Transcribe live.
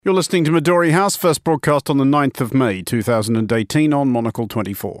You're listening to Midori House, first broadcast on the 9th of May 2018 on Monocle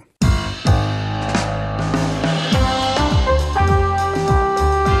 24.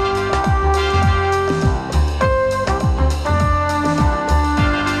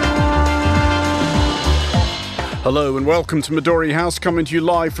 Hello and welcome to Midori House, coming to you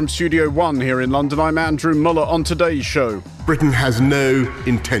live from Studio 1 here in London. I'm Andrew Muller. On today's show, Britain has no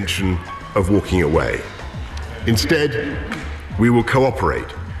intention of walking away. Instead, we will cooperate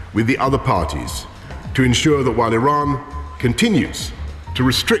with the other parties to ensure that while Iran continues to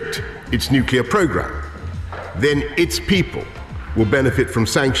restrict its nuclear program, then its people will benefit from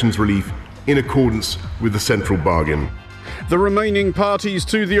sanctions relief in accordance with the central bargain. the remaining parties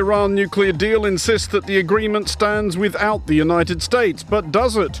to the Iran nuclear deal insist that the agreement stands without the United States. But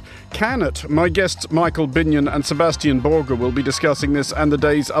does it? Can it? My guests Michael Binion and Sebastian Borger will be discussing this and the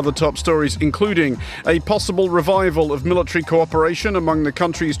day's other top stories, including a possible revival of military cooperation among the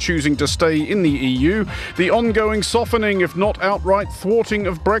countries choosing to stay in the EU, the ongoing softening, if not outright thwarting,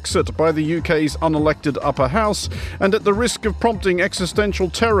 of Brexit by the UK's unelected upper house, and at the risk of prompting existential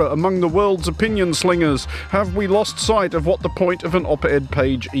terror among the world's opinion slingers, have we lost sight of what the point of an op-ed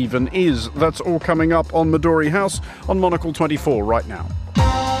page even is? That's all coming up on Midori House on Monocle 24 right now.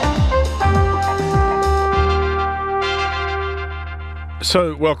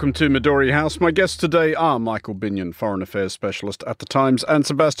 So, welcome to Midori House. My guests today are Michael Binion, Foreign Affairs Specialist at The Times, and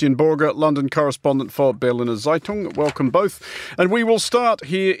Sebastian Borger, London Correspondent for Berliner Zeitung. Welcome both. And we will start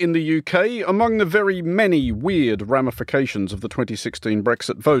here in the UK. Among the very many weird ramifications of the 2016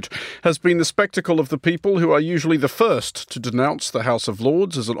 Brexit vote has been the spectacle of the people who are usually the first to denounce the House of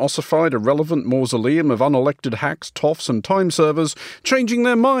Lords as an ossified, irrelevant mausoleum of unelected hacks, toffs and time servers, changing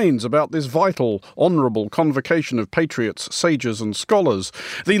their minds about this vital, honourable convocation of patriots, sages and scholars.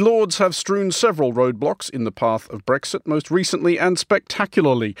 The Lords have strewn several roadblocks in the path of Brexit, most recently and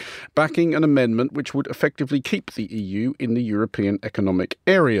spectacularly backing an amendment which would effectively keep the EU in the European Economic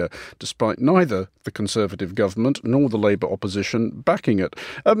Area, despite neither the Conservative government nor the Labour opposition backing it.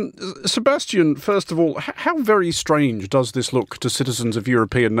 Sebastian, first of all, how very strange does this look to citizens of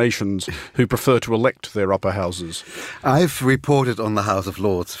European nations who prefer to elect their upper houses? I've reported on the House of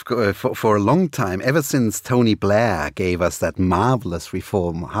Lords for a long time, ever since Tony Blair gave us that marvellous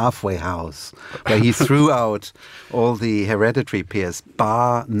reform, Halfway House, where he threw out all the hereditary peers,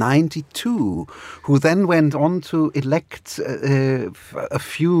 bar 92, who then went on to elect a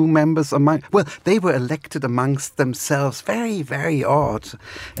few members among... Well, they were elected amongst themselves. Very, very odd.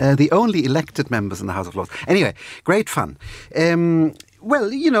 The only elected members in the House of Lords. Anyway, great fun.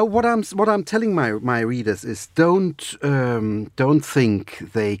 Well, you know, what I'm telling my readers is don't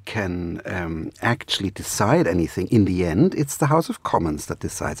think they can actually decide anything in the end. It's the House of Commons that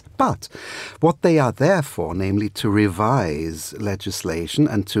decides. But what they are there for, namely to revise legislation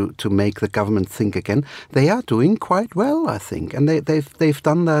and to make the government think again, they are doing quite well, I think, and they've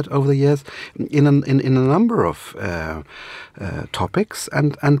done that over the years in a number of topics,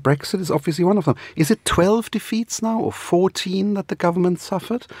 and Brexit is obviously one of them. Is it 12 defeats now or 14 that the government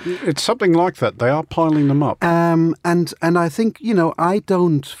suffered? It's something like that. They are piling them up. And I think, you know, I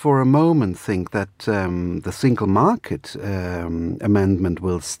don't for a moment think that the single market amendment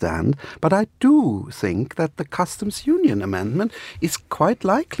will stand, but I do think that the customs union amendment is quite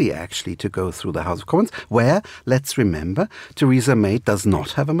likely actually to go through the House of Commons, where, let's remember, Theresa May does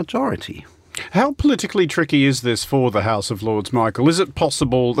not have a majority. How politically tricky is this for the House of Lords, Michael? Is it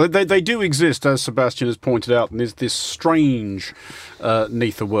possible... They do exist, as Sebastian has pointed out, and there's this strange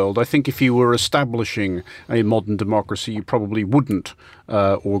neither world. I think if you were establishing a modern democracy, you probably wouldn't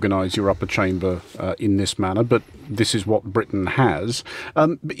organise your upper chamber in this manner, but this is what Britain has.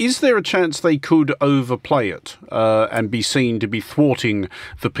 Is there a chance they could overplay it and be seen to be thwarting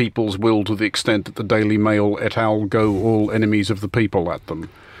the people's will to the extent that the Daily Mail et al. Go all enemies of the people at them?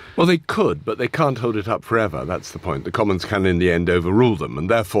 Well, they could, but they can't hold it up forever. That's the point. The Commons can, in the end, overrule them. And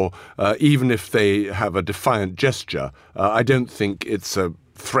therefore, even if they have a defiant gesture, I don't think it's a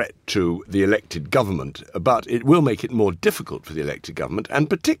threat to the elected government, but it will make it more difficult for the elected government, and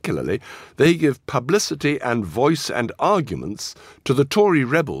particularly they give publicity and voice and arguments to the Tory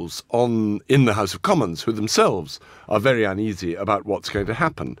rebels in the House of Commons, who themselves are very uneasy about what's going to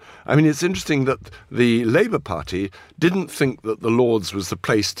happen. I mean, it's interesting that the Labour Party didn't think that the Lords was the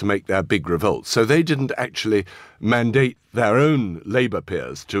place to make their big revolt, so they didn't actually mandate their own Labour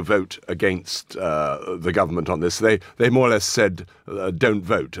peers to vote against the government on this. They more or less said, don't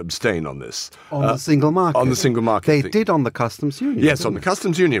vote, abstain on this. On the single market. On the single market. They did on the customs union. Yes, on the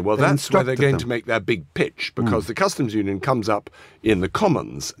customs union. Well, that's where they're going to make their big pitch, because the customs union comes up in the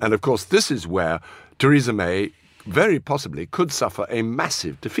Commons. And, of course, this is where Theresa May very possibly could suffer a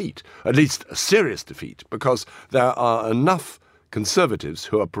massive defeat, at least a serious defeat, because there are enough Conservatives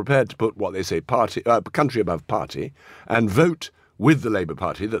who are prepared to put what they say country above party and vote with the Labour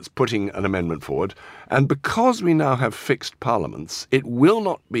Party that's putting an amendment forward. And because we now have fixed parliaments, it will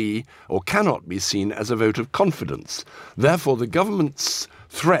not be or cannot be seen as a vote of confidence. Therefore, the government's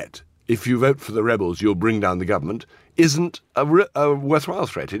threat, if you vote for the rebels, you'll bring down the government, isn't a worthwhile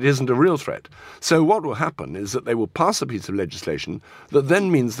threat. It isn't a real threat. So what will happen is that they will pass a piece of legislation that then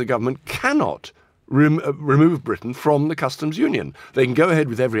means the government cannot remove Britain from the customs union. They can go ahead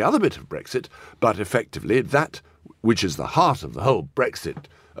with every other bit of Brexit, but effectively that, which is the heart of the whole Brexit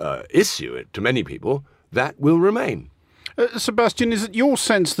issue to many people, that will remain. Sebastian, is it your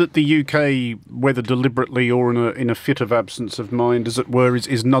sense that the UK, whether deliberately or in a fit of absence of mind, as it were,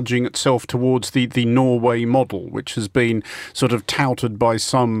 is nudging itself towards the Norway model, which has been sort of touted by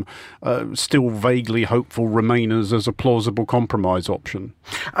some still vaguely hopeful Remainers as a plausible compromise option?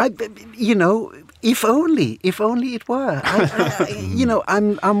 If only it were.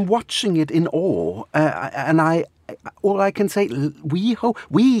 I'm watching it in awe, and all I can say,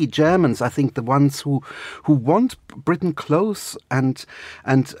 we Germans, I think, the ones who want Britain close and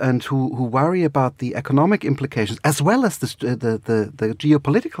who worry about the economic implications as well as the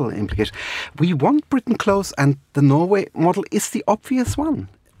geopolitical implications, we want Britain close, and the Norway model is the obvious one.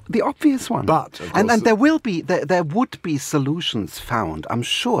 The obvious one. But and there would be solutions found, I'm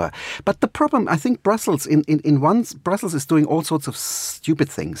sure. But the problem, I think Brussels Brussels is doing all sorts of stupid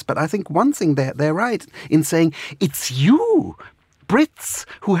things. But I think one thing they're right in saying it's you, Brits,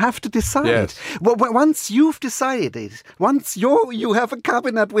 who have to decide. Yes. Once you've decided, once you have a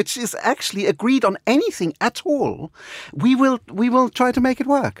cabinet which is actually agreed on anything at all, we will try to make it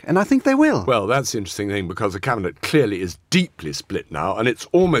work, and I think they will. Well, that's the interesting thing, because the cabinet clearly is deeply split now, and it's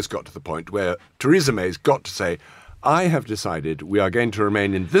almost got to the point where Theresa May's got to say, I have decided we are going to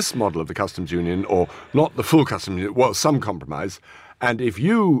remain in this model of the customs union, or not the full customs union, well, some compromise. And if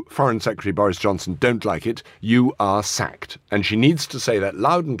you, Foreign Secretary Boris Johnson, don't like it, you are sacked. And she needs to say that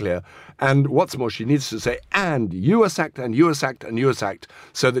loud and clear. And what's more, she needs to say, and you are sacked, and you are sacked, and you are sacked,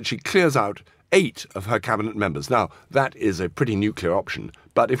 so that she clears out 8 of her cabinet members. Now, that is a pretty nuclear option.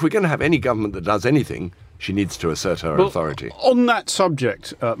 But if we're going to have any government that does anything, she needs to assert her authority. On that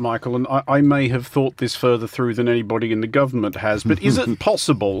subject, Michael, and I may have thought this further through than anybody in the government has, but is it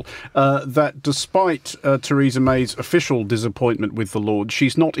possible that despite Theresa May's official disappointment with the Lords,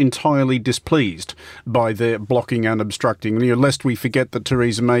 she's not entirely displeased by their blocking and obstructing, lest we forget that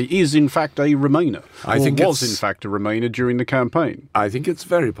Theresa May is in fact a Remainer, was in fact a Remainer during the campaign? I think it's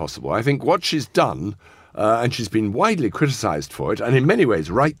very possible. I think what she's done, and she's been widely criticised for it, and in many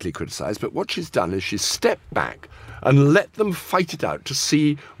ways rightly criticised, but what she's done is she's stepped back and let them fight it out to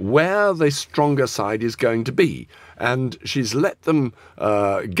see where the stronger side is going to be. And she's let them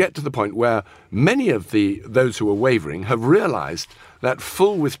get to the point where many of those who are wavering have realised that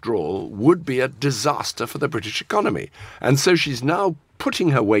full withdrawal would be a disaster for the British economy. And so she's now putting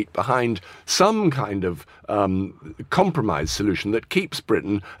her weight behind some kind of compromise solution that keeps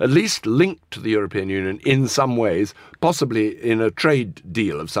Britain at least linked to the European Union in some ways, possibly in a trade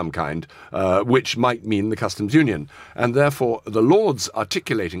deal of some kind, which might mean the customs union. And therefore, the Lords,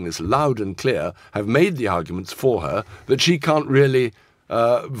 articulating this loud and clear, have made the arguments for her that she can't really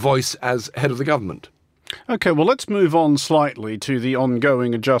voice as head of the government. OK, well, let's move on slightly to the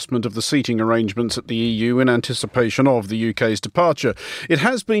ongoing adjustment of the seating arrangements at the EU in anticipation of the UK's departure. It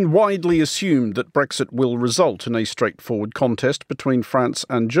has been widely assumed that Brexit will result in a straightforward contest between France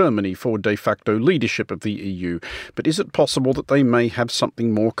and Germany for de facto leadership of the EU. But is it possible that they may have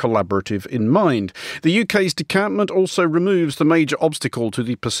something more collaborative in mind? The UK's decampment also removes the major obstacle to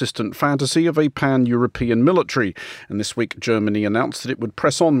the persistent fantasy of a pan-European military. And this week, Germany announced that it would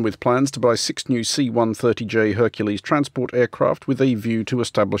press on with plans to buy 6 new C-130J Hercules transport aircraft with a view to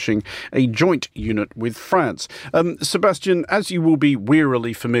establishing a joint unit with France. Sebastian, as you will be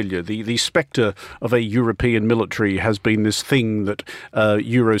wearily familiar, the spectre of a European military has been this thing that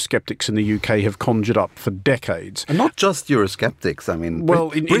Eurosceptics in the UK have conjured up for decades. And not just Eurosceptics, I mean,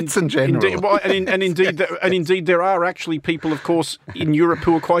 Brits in general. Indeed, there are actually people, of course, in Europe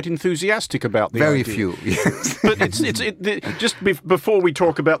who are quite enthusiastic about the Very idea. few, yes. But before we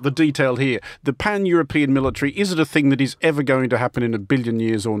talk about the detail here, the pan-European military, is it a thing that is ever going to happen in a billion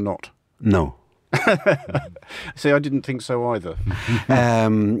years or not? No. See, I didn't think so either.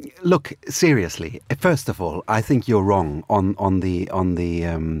 Look, seriously. First of all, I think you're wrong on the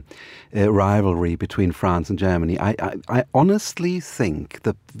rivalry between France and Germany. I honestly think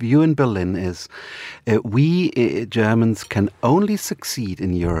the view in Berlin is we Germans can only succeed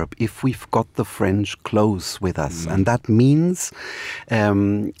in Europe if we've got the French close with us, and that means,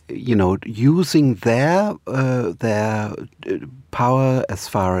 using their power as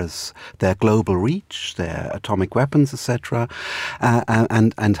far as their global reach, their atomic weapons, etc.,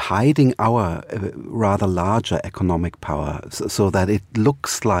 and hiding our rather larger economic power, so that it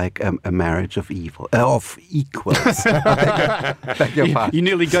looks like a marriage of equals. Beg your pardon. You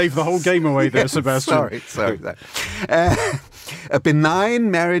nearly gave the whole game away there, Sebastian. Sorry. A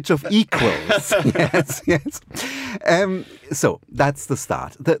benign marriage of equals. Yes. So that's the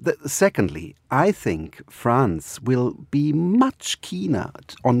start. Secondly, I think France will be much keener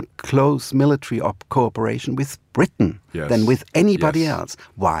on close military cooperation with Britain than with anybody else.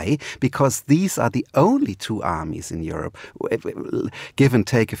 Why? Because these are the only two armies in Europe, give and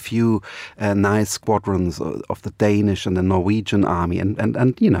take a few nice squadrons of the Danish and the Norwegian army,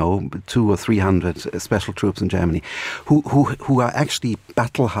 and 200 or 300 special troops in Germany, who are actually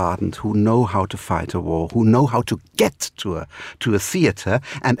battle hardened, who know how to fight a war, who know how to get to a theater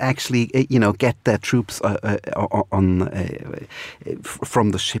and actually get their troops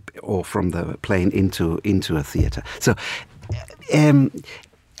from the ship or from the plane into a theater. So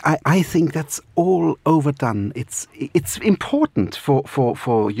I think that's all overdone. It's important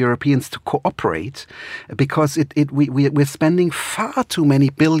for Europeans to cooperate, because we're spending far too many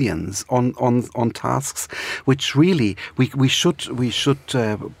billions on tasks which really we should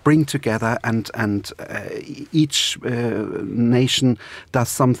bring together, and each nation does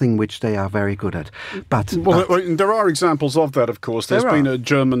something which they are very good at. But there are examples of that, of course. There's been a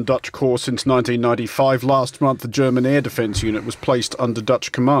German-Dutch corps since 1995. Last month, the German Air Defence Unit was placed under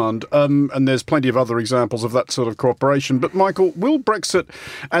Dutch command. And there's plenty of other examples of that sort of cooperation. But Michael, will Brexit,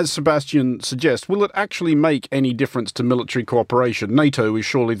 as Sebastian suggests, will it actually make any difference to military cooperation? NATO is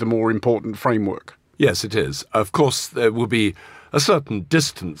surely the more important framework. Yes, it is. Of course, there will be a certain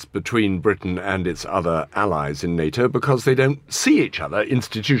distance between Britain and its other allies in NATO, because they don't see each other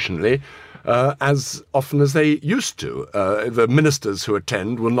institutionally as often as they used to. The ministers who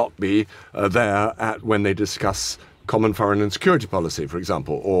attend will not be there when they discuss common foreign and security policy, for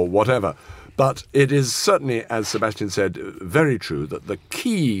example, or whatever. But it is certainly, as Sebastian said, very true that the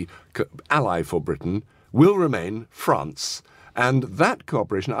key ally for Britain will remain France. And that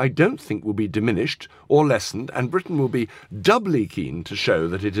cooperation, I don't think, will be diminished or lessened, and Britain will be doubly keen to show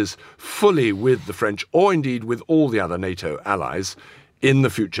that it is fully with the French, or indeed with all the other NATO allies, in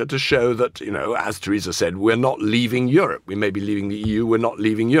the future, to show that, as Theresa said, we're not leaving Europe. We may be leaving the EU, we're not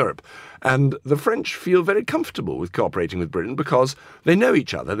leaving Europe. And the French feel very comfortable with cooperating with Britain because they know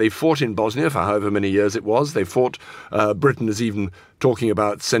each other. They fought in Bosnia for however many years it was. They fought, Britain is even talking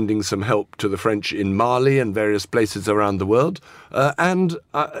about sending some help to the French in Mali and various places around the world. And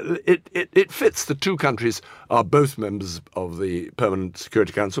it fits. The two countries are both members of the permanent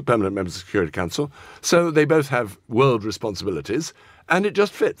members of the Security Council. So they both have world responsibilities, and it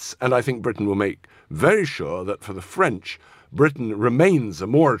just fits. And I think Britain will make very sure that for the French, Britain remains a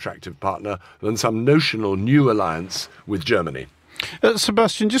more attractive partner than some notional new alliance with Germany.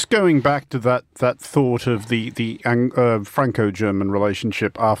 Sebastian, just going back to that thought of the Franco-German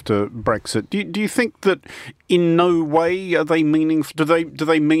relationship after Brexit, do you think that in no way are they do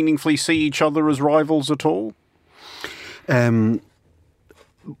they meaningfully see each other as rivals at all?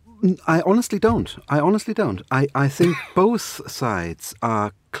 I honestly don't. I think both sides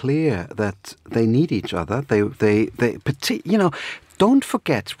are clear that they need each other. Don't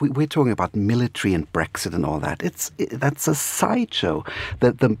forget, we're talking about military and Brexit and all that. That's a sideshow.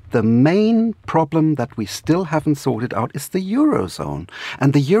 The main problem that we still haven't sorted out is the Eurozone.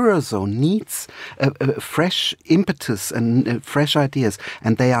 And the Eurozone needs a fresh impetus and fresh ideas.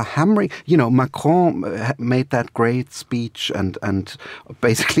 And they are hammering. Macron made that great speech and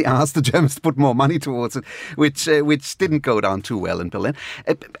basically asked the Germans to put more money towards it, which didn't go down too well in Berlin.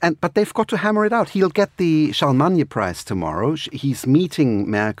 But they've got to hammer it out. He'll get the Charlemagne Prize tomorrow. He's meeting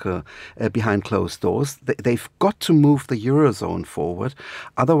Merkel behind closed doors. They've got to move the Eurozone forward.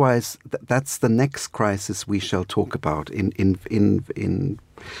 Otherwise, that's the next crisis we shall talk about and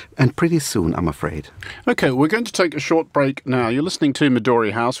pretty soon, I'm afraid. OK, we're going to take a short break now. You're listening to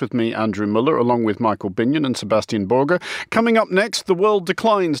Midori House with me, Andrew Muller, along with Michael Binion and Sebastian Borger. Coming up next, the world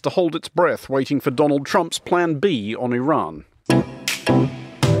declines to hold its breath, waiting for Donald Trump's Plan B on Iran.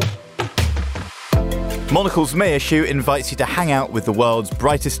 Monocle's May issue invites you to hang out with the world's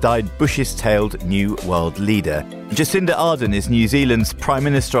brightest-eyed, bushiest-tailed new world leader. Jacinda Ardern is New Zealand's Prime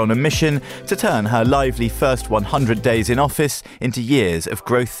Minister on a mission to turn her lively first 100 days in office into years of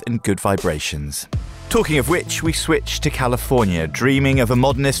growth and good vibrations. Talking of which, we switch to California, dreaming of a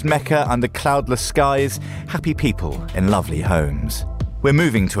modernist Mecca under cloudless skies, happy people in lovely homes. We're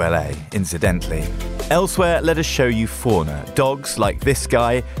moving to LA, incidentally. Elsewhere, let us show you fauna. Dogs like this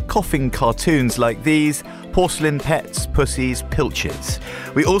guy, coughing cartoons like these, porcelain pets, pussies, pilchards.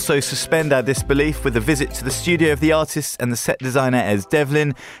 We also suspend our disbelief with a visit to the studio of the artist and the set designer Ez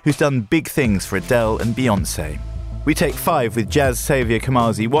Devlin, who's done big things for Adele and Beyoncé. We take 5 with jazz saviour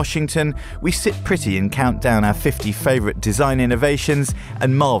Kamasi Washington, we sit pretty and count down our 50 favourite design innovations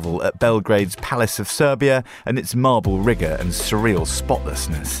and marvel at Belgrade's Palace of Serbia and its marble rigour and surreal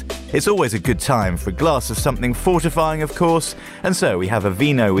spotlessness. It's always a good time for a glass of something fortifying, of course, and so we have a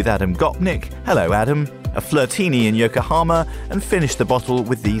vino with Adam Gopnik, hello Adam, a flirtini in Yokohama, and finish the bottle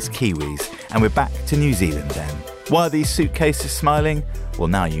with these Kiwis. And we're back to New Zealand then. Why are these suitcases smiling? Well,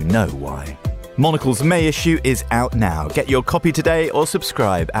 now you know why. Monocle's May issue is out now. Get your copy today or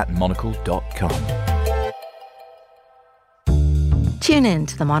subscribe at monocle.com. Tune in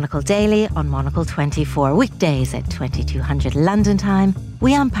to the Monocle Daily on Monocle 24, weekdays at 2200 London time.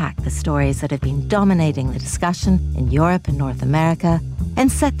 We unpack the stories that have been dominating the discussion in Europe and North America and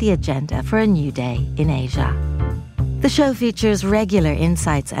set the agenda for a new day in Asia. The show features regular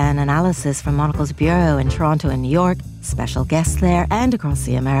insights and analysis from Monocle's bureau in Toronto and New York, special guests there and across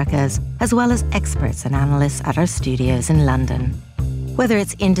the Americas, as well as experts and analysts at our studios in London. Whether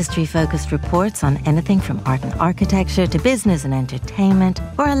it's industry-focused reports on anything from art and architecture to business and entertainment,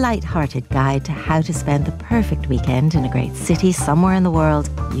 or a light-hearted guide to how to spend the perfect weekend in a great city somewhere in the world,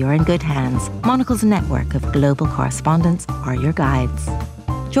 you're in good hands. Monocle's network of global correspondents are your guides.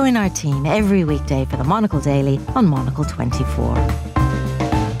 Join our team every weekday for the Monocle Daily on Monocle 24.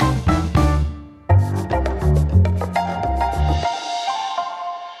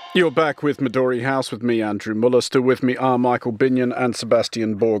 You're back with Midori House with me, Andrew Muller. Still with me are Michael Binion and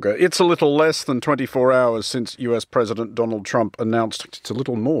Sebastian Borger. It's a little less than 24 hours since US President Donald Trump announced... It's a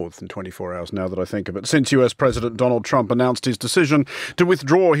little more than 24 hours now that I think of it. Since US President Donald Trump announced his decision to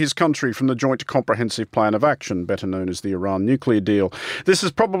withdraw his country from the Joint Comprehensive Plan of Action, better known as the Iran nuclear deal. This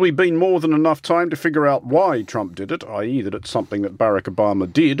has probably been more than enough time to figure out why Trump did it, i.e. that it's something that Barack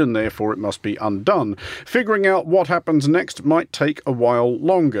Obama did and therefore it must be undone. Figuring out what happens next might take a while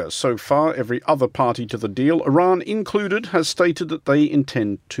longer. So far, every other party to the deal, Iran included, has stated that they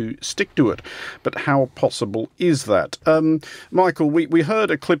intend to stick to it. But how possible is that? Michael, we heard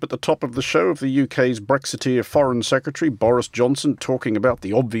a clip at the top of the show of the UK's Brexiteer Foreign Secretary, Boris Johnson, talking about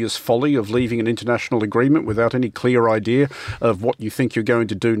the obvious folly of leaving an international agreement without any clear idea of what you think you're going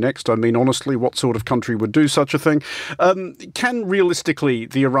to do next. I mean, honestly, what sort of country would do such a thing? Can realistically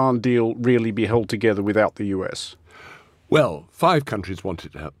the Iran deal really be held together without the US? Well, 5 countries want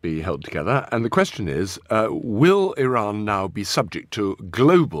it to be held together, and the question is, will Iran now be subject to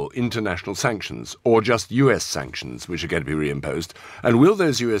global international sanctions, or just US sanctions, which are going to be reimposed? And will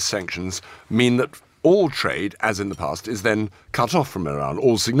those US sanctions mean that all trade, as in the past, is then cut off from Iran,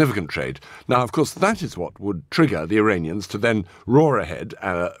 all significant trade? Now, of course, that is what would trigger the Iranians to then roar ahead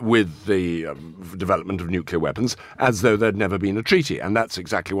with the development of nuclear weapons as though there'd never been a treaty. And that's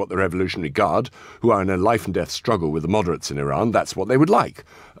exactly what the Revolutionary Guard, who are in a life-and-death struggle with the moderates in Iran, that's what they would like.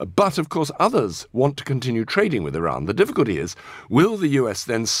 But, of course, others want to continue trading with Iran. The difficulty is, will the US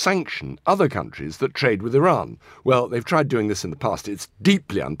then sanction other countries that trade with Iran? Well, they've tried doing this in the past. It's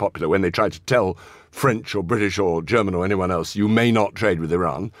deeply unpopular when they try to tell French or British or German or anyone else, you may not trade with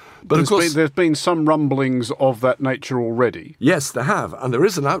Iran. But of course, there's been some rumblings of that nature already. Yes, there have, and there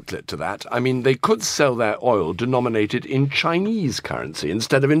is an outlet to that. I mean, they could sell their oil denominated in Chinese currency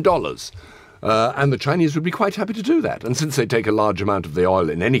instead of in dollars. And the Chinese would be quite happy to do that. And since they take a large amount of the oil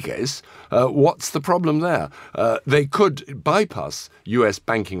in any case, what's the problem there? They could bypass US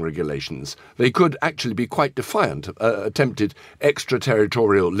banking regulations. They could actually be quite defiant, attempted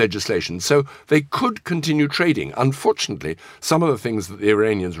extraterritorial legislation. So they could continue trading. Unfortunately, some of the things that the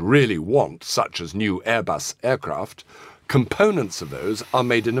Iranians really want, such as new Airbus aircraft, components of those are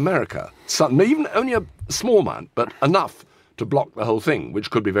made in America. Some, even only a small amount, but enough to block the whole thing,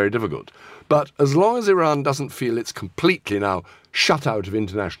 which could be very difficult. But as long as Iran doesn't feel it's completely now shut out of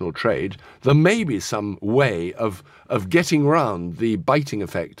international trade, there may be some way of getting round the biting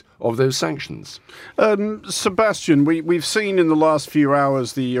effect of those sanctions. Sebastian, we've seen in the last few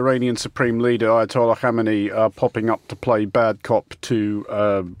hours the Iranian Supreme Leader, Ayatollah Khamenei, popping up to play bad cop to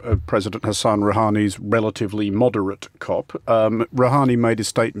President Hassan Rouhani's relatively moderate cop. Rouhani made a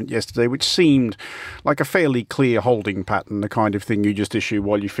statement yesterday which seemed like a fairly clear holding pattern, the kind of thing you just issue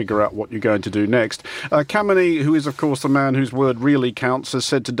while you figure out what you're going to do next. Khamenei, who is of course the man whose word really counts, has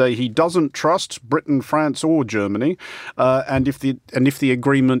said today he doesn't trust Britain, France or Germany, and if the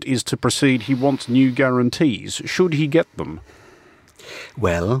agreement is to proceed, he wants new guarantees. Should he get them?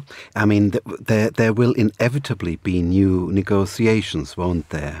 Well, I mean, there will inevitably be new negotiations, won't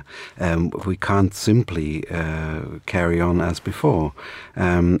there? We can't simply carry on as before.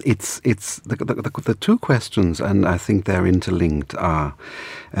 It's the two questions, and I think they're interlinked, are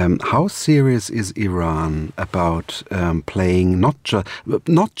how serious is Iran about playing not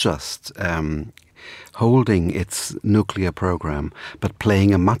just holding its nuclear program, but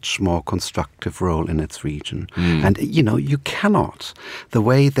playing a much more constructive role in its region. And, you cannot, the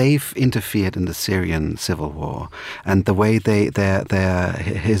way they've interfered in the Syrian civil war and the way their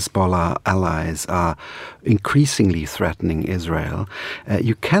Hezbollah allies are increasingly threatening Israel,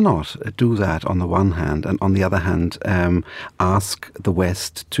 you cannot do that on the one hand, and on the other hand, ask the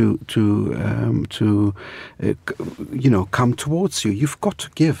West to come towards you. You've got to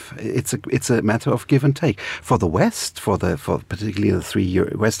give. It's a matter of give and take. For the West, for particularly the three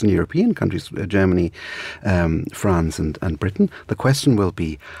Western European countries, Germany, France and Britain, the question will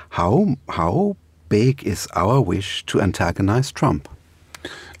be how big is our wish to antagonize Trump?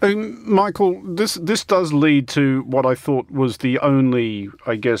 Michael, this does lead to what I thought was the only,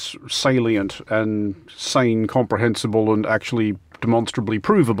 I guess, salient and sane, comprehensible and actually demonstrably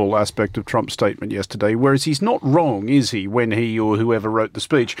provable aspect of Trump's statement yesterday, whereas he's not wrong, is he, when he or whoever wrote the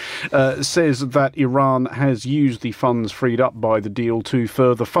speech says that Iran has used the funds freed up by the deal to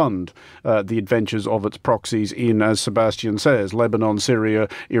further fund the adventures of its proxies in, as Sebastian says, Lebanon, Syria,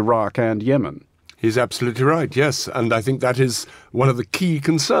 Iraq and Yemen. He's absolutely right, yes, and I think that is one of the key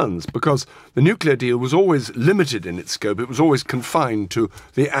concerns, because the nuclear deal was always limited in its scope. It was always confined to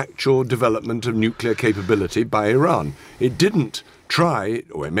the actual development of nuclear capability by Iran. It didn't try,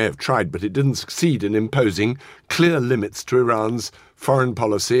 or it may have tried, but it didn't succeed in imposing clear limits to Iran's foreign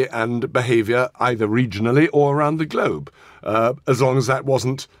policy and behaviour either regionally or around the globe, as long as that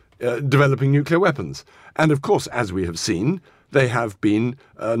wasn't developing nuclear weapons. And of course, as we have seen, they have been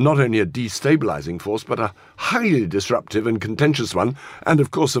not only a destabilizing force, but a highly disruptive and contentious one. And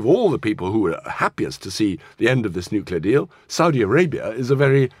of course, of all the people who were happiest to see the end of this nuclear deal, Saudi Arabia is a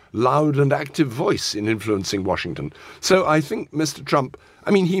very loud and active voice in influencing Washington. So I think Mr. Trump,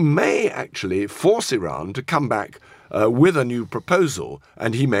 he may actually force Iran to come back with a new proposal,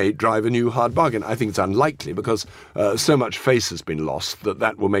 and he may drive a new hard bargain. I think it's unlikely, because so much face has been lost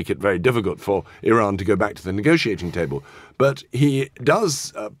that will make it very difficult for Iran to go back to the negotiating table. But he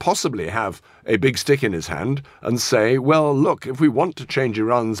does possibly have a big stick in his hand and say, well, look, if we want to change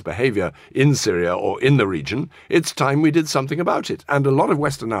Iran's behaviour in Syria or in the region, it's time we did something about it. And a lot of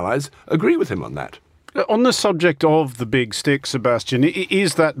Western allies agree with him on that. On the subject of the big stick, Sebastian,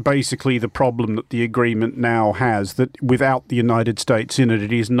 is that basically the problem that the agreement now has, that without the United States in it,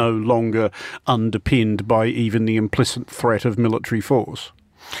 it is no longer underpinned by even the implicit threat of military force?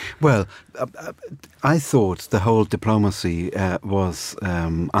 Well, I thought the whole diplomacy was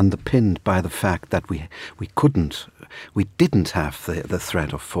underpinned by the fact that we didn't have the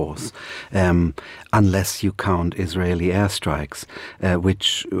threat of force, unless you count Israeli airstrikes,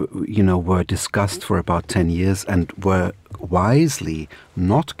 which were discussed for about 10 years and were wisely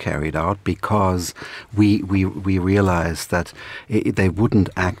not carried out because we realized that they wouldn't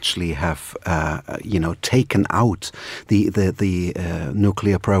actually have taken out the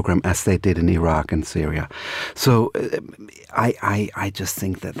nuclear program as they did in Iraq and Syria. So I just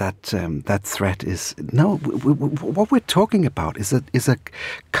think that threat is what we're talking about is a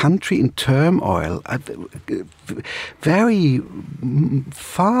country in turmoil, very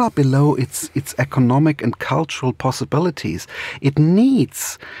far below its economic and cultural possibilities. It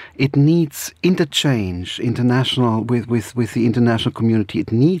needs interchange international with the international community.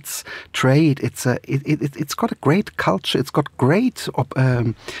 It needs trade. It's got a great culture. It's got great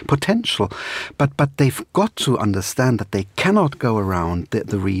potential, but they've got to understand that they cannot go around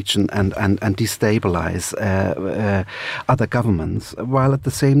the region and destabilize other governments while at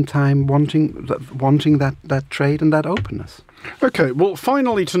the same time wanting that trade and that openness. OK, well,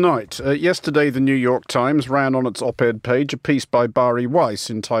 finally tonight, yesterday the New York Times ran on its op-ed page a piece by Bari Weiss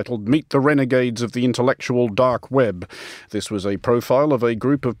entitled Meet the Renegades of the Intellectual Dark Web. This was a profile of a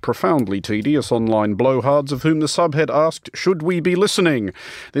group of profoundly tedious online blowhards of whom the subhead asked, should we be listening?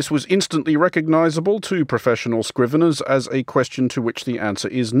 This was instantly recognisable to professional scriveners as a question to which the answer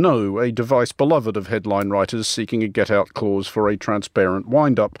is no, a device beloved of headline writers seeking a get-out clause for a transparent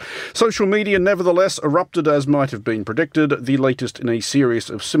wind-up. Social media nevertheless erupted as might have been predicted, the latest in a series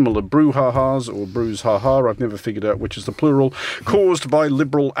of similar brouhahas, or bruise-ha-ha, I've never figured out which is the plural, caused by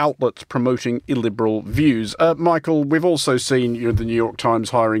liberal outlets promoting illiberal views. Michael, we've also seen the New York Times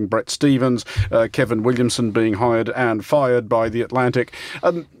hiring Bret Stephens, Kevin Williamson being hired and fired by The Atlantic.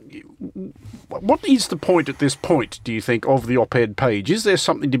 What is the point at this point, do you think, of the op-ed page? Is there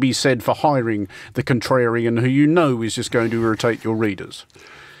something to be said for hiring the contrarian who you know is just going to irritate your readers?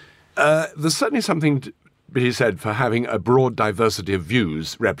 There's certainly something to be said for having a broad diversity of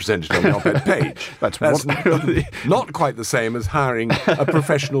views represented on the op-ed page. That's not quite the same as hiring a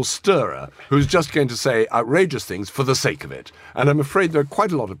professional stirrer who's just going to say outrageous things for the sake of it. And I'm afraid there are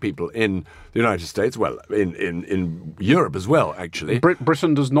quite a lot of people in the United States, well, in Europe as well, actually.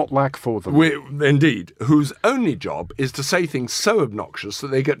 Britain does not lack for them. Indeed, whose only job is to say things so obnoxious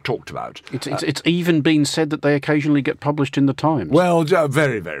that they get talked about. It's even been said that they occasionally get published in the Times. Well,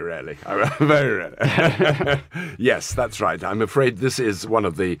 very, very rarely. Very rarely. Yes, that's right. I'm afraid this is one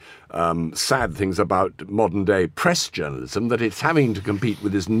of the sad things about modern-day press journalism, that it's having to compete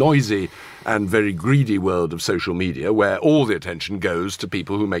with this noisy and very greedy world of social media where all the attention goes to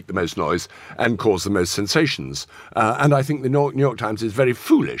people who make the most noise and cause the most sensations. And I think the New York Times is very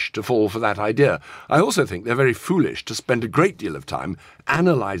foolish to fall for that idea. I also think they're very foolish to spend a great deal of time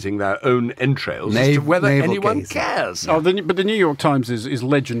analysing their own entrails as to whether anyone cares. Oh, but the New York Times is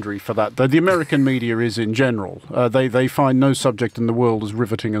legendary for that, though. The American media is in general. They find no subject in the world as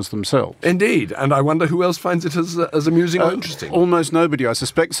riveting as themselves. Indeed, and I wonder who else finds it as amusing or interesting. Almost nobody, I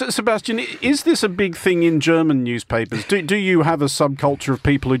suspect. Sebastian, is this a big thing in German newspapers? Do you have a subculture of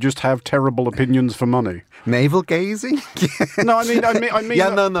people who just have terrible opinions for money? Navel gazing? No, I mean. Yeah,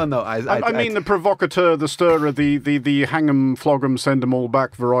 no. I mean the provocateur, the stirrer, the hang 'em, flog 'em, send 'em all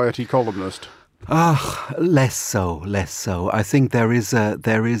back variety columnist. Less so. I think there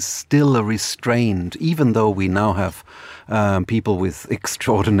is still a restraint, even though we now have people with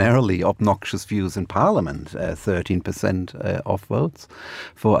extraordinarily obnoxious views in Parliament, 13% of votes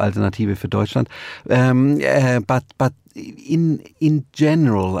for Alternative für Deutschland. But in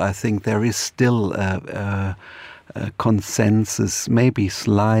general, I think there is still a consensus, maybe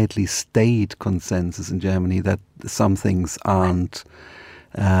slightly staid consensus in Germany, that some things aren't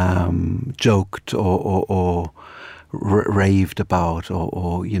joked or raved about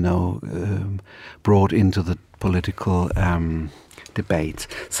or brought into the political debate.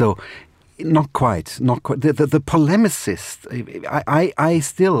 So not quite. The polemicist, I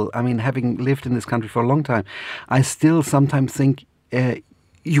still, having lived in this country for a long time, I still sometimes think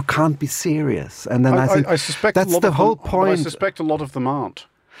you can't be serious. And then I think that's the whole point. I suspect a lot of them aren't.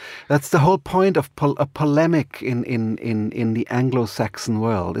 That's the whole point of a polemic in the Anglo-Saxon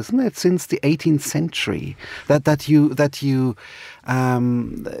world, isn't it? Since the 18th century, that you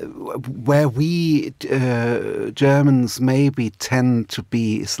where we Germans maybe tend to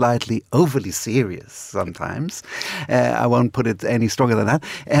be slightly overly serious sometimes. I won't put it any stronger than that.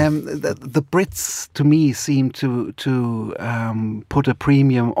 The Brits, to me, seem to put a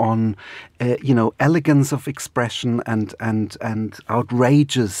premium on elegance of expression and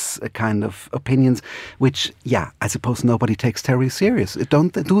outrageous kind of opinions, which, I suppose nobody takes terribly serious.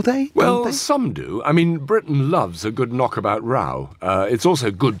 Do they? Well, some do. I mean, Britain loves a good knockabout row. It's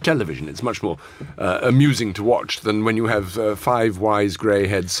also good television. It's much more amusing to watch than when you have five wise grey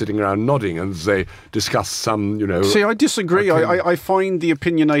heads sitting around nodding as they discuss some, See, I disagree. I find the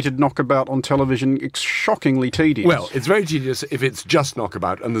opinionated knockabout on television shockingly tedious. Well, it's very tedious if it's just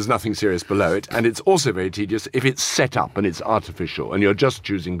knockabout and there's nothing serious below it, and it's also very tedious if it's set up and it's artificial and you're just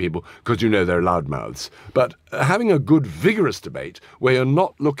choosing people because they're loudmouths. But having a good, vigorous debate where you're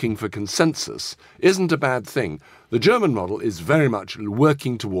not looking for consensus isn't a bad thing. The German model is very much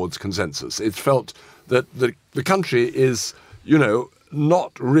working towards consensus. It's felt that the country is,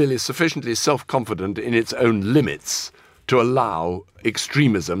 not really sufficiently self-confident in its own limits to allow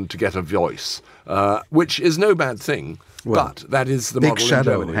extremism to get a voice, which is no bad thing. Well, but that is the big model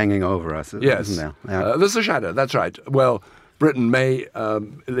shadow in Germany. hanging over us, yes. Isn't there? Yeah. There's a shadow, that's right. Well, Britain may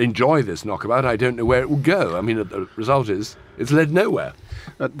enjoy this knockabout. I don't know where it will go. I mean, the result is It's led nowhere.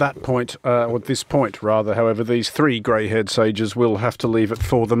 At that point, or this point rather, however, these three grey-haired sages will have to leave it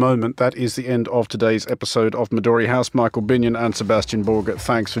for the moment. That is the end of today's episode of Midori House. Michael Binion and Sebastian Borger,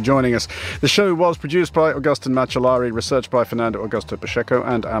 thanks for joining us. The show was produced by Augustin Macellari, researched by Fernando Augusto Pacheco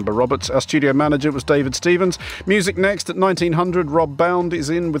and Amber Roberts. Our studio manager was David Stevens. Music next at 1900. Rob Bound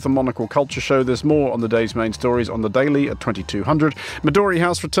is in with the Monocle Culture Show. There's more on the day's main stories on the Daily at 2200. Midori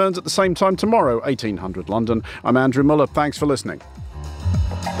House returns at the same time tomorrow, 1800 London. I'm Andrew Muller. Thanks for listening.